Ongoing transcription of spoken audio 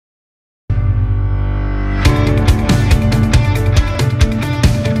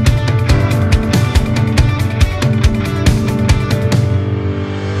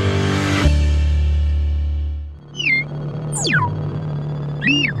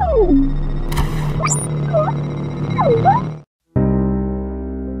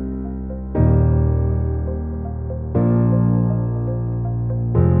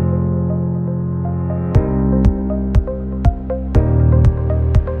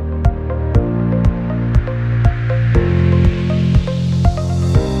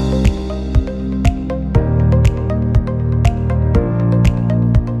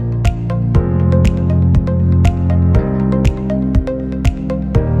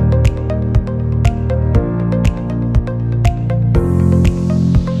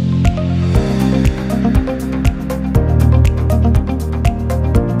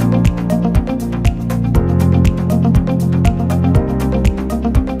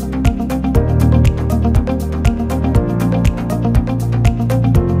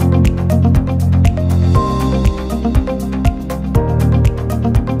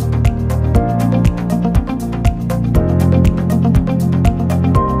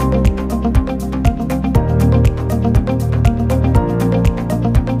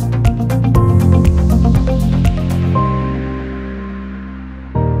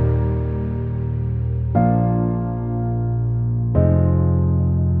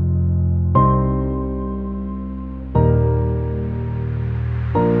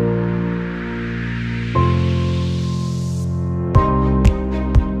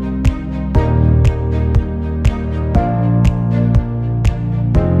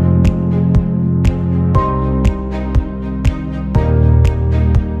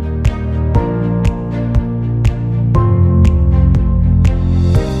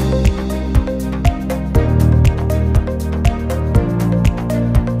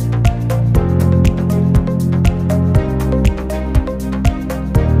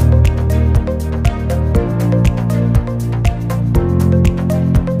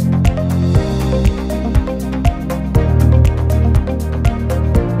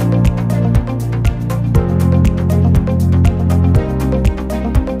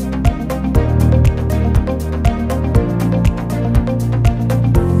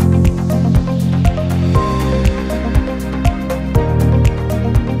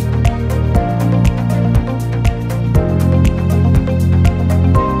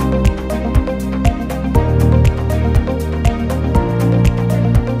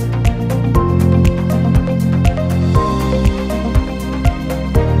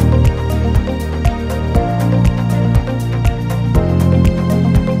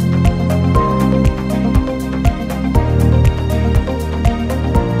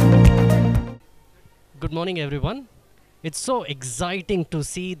Good morning, everyone. It's so exciting to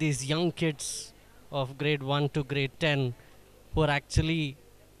see these young kids of grade 1 to grade 10 who are actually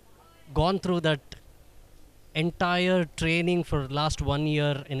gone through that entire training for last 1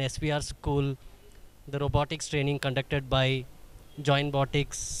 year in SVR school, the robotics training conducted by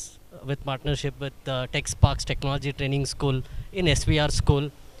JoinBotics with partnership with TechSparx Technology Training School in SVR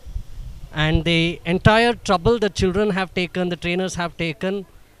school. And the entire trouble the children have taken, the trainers have taken,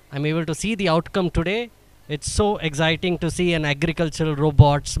 I'm able to see the outcome today. It's so exciting to see an agricultural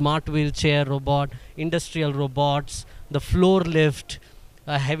robot, smart wheelchair robot, industrial robots, the floor lift,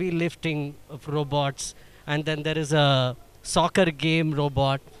 a heavy lifting of robots, and then there is a soccer game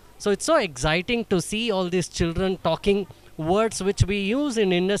robot. So it's so exciting to see all these children talking words which we use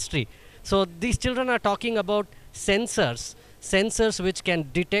in industry. So these children are talking about sensors which can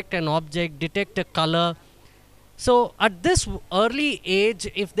detect an object, detect a color. So at this early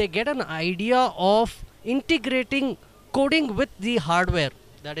age, if they get an idea of integrating coding with the hardware,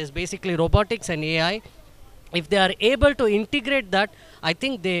 that is basically robotics and AI, if they are able to integrate that, I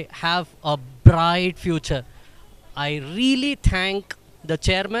think they have a bright future. I really thank the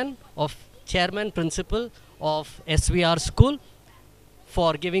chairman principal of SVR school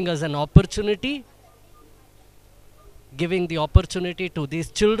for giving us an opportunity, giving the opportunity to these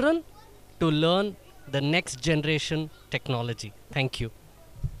children to learn the next generation technology. Thank you.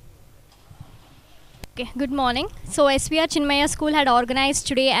 Okay, good morning. So SVR Chinmaya School had organized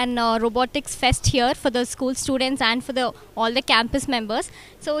today an robotics fest here for the school students and for all the campus members.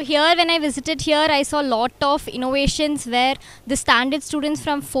 So here when I visited here, I saw a lot of innovations where the standard students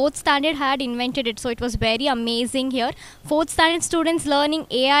from 4th standard had invented it. So it was very amazing here. 4th standard students learning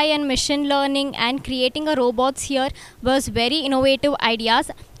AI and machine learning and creating a robots here was very innovative ideas.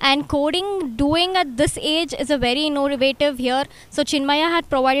 And coding doing at this age is a very innovative here. So Chinmaya had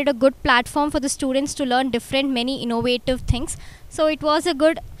provided a good platform for the students to learn many innovative things. So it was a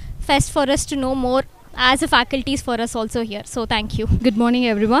good fest for us to know more as a faculties for us also here. So thank you. Good morning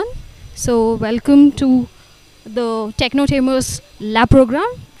everyone. So welcome to the Technotamers lab program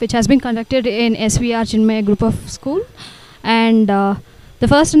which has been conducted in SVR Chinmaya group of school. And The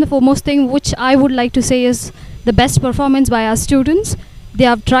first and the foremost thing which I would like to say is the best performance by our students. They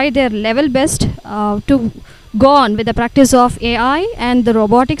have tried their level best to go on with the practice of AI and the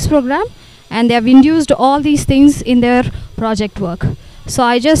robotics program, and they have induced all these things in their project work. So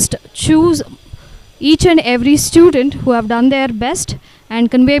I just choose each and every student who have done their best and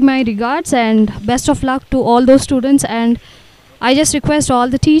convey my regards and best of luck to all those students. And I just request all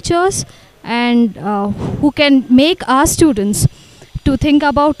the teachers and who can make our students to think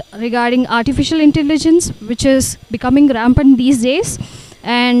about regarding artificial intelligence, which is becoming rampant these days.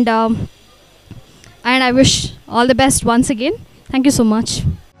 And I wish all the best once again. Thank you so much.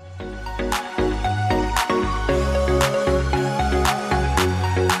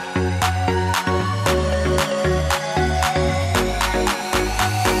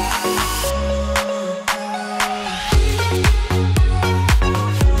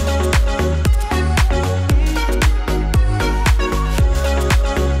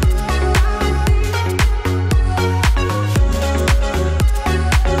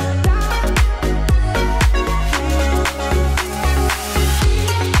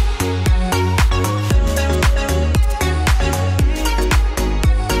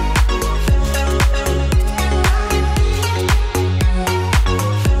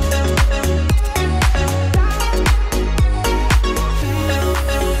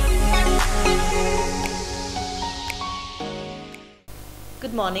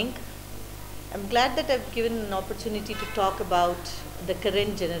 Good morning. I'm glad that I've given an opportunity to talk about the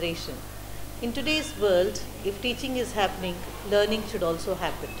current generation. In today's world, if teaching is happening, learning should also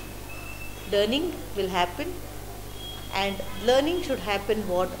happen. Learning will happen, and learning should happen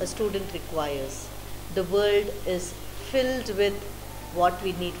what a student requires. The world is filled with what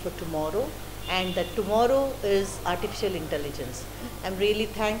we need for tomorrow, and that tomorrow is artificial intelligence. I'm really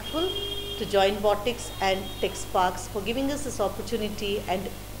thankful to JoinBotics and TechSparx for giving us this opportunity and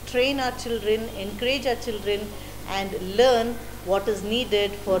train our children, encourage our children, and learn what is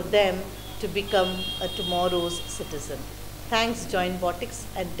needed for them to become a tomorrow's citizen. Thanks JoinBotics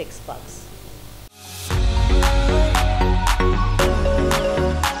and TechSparx.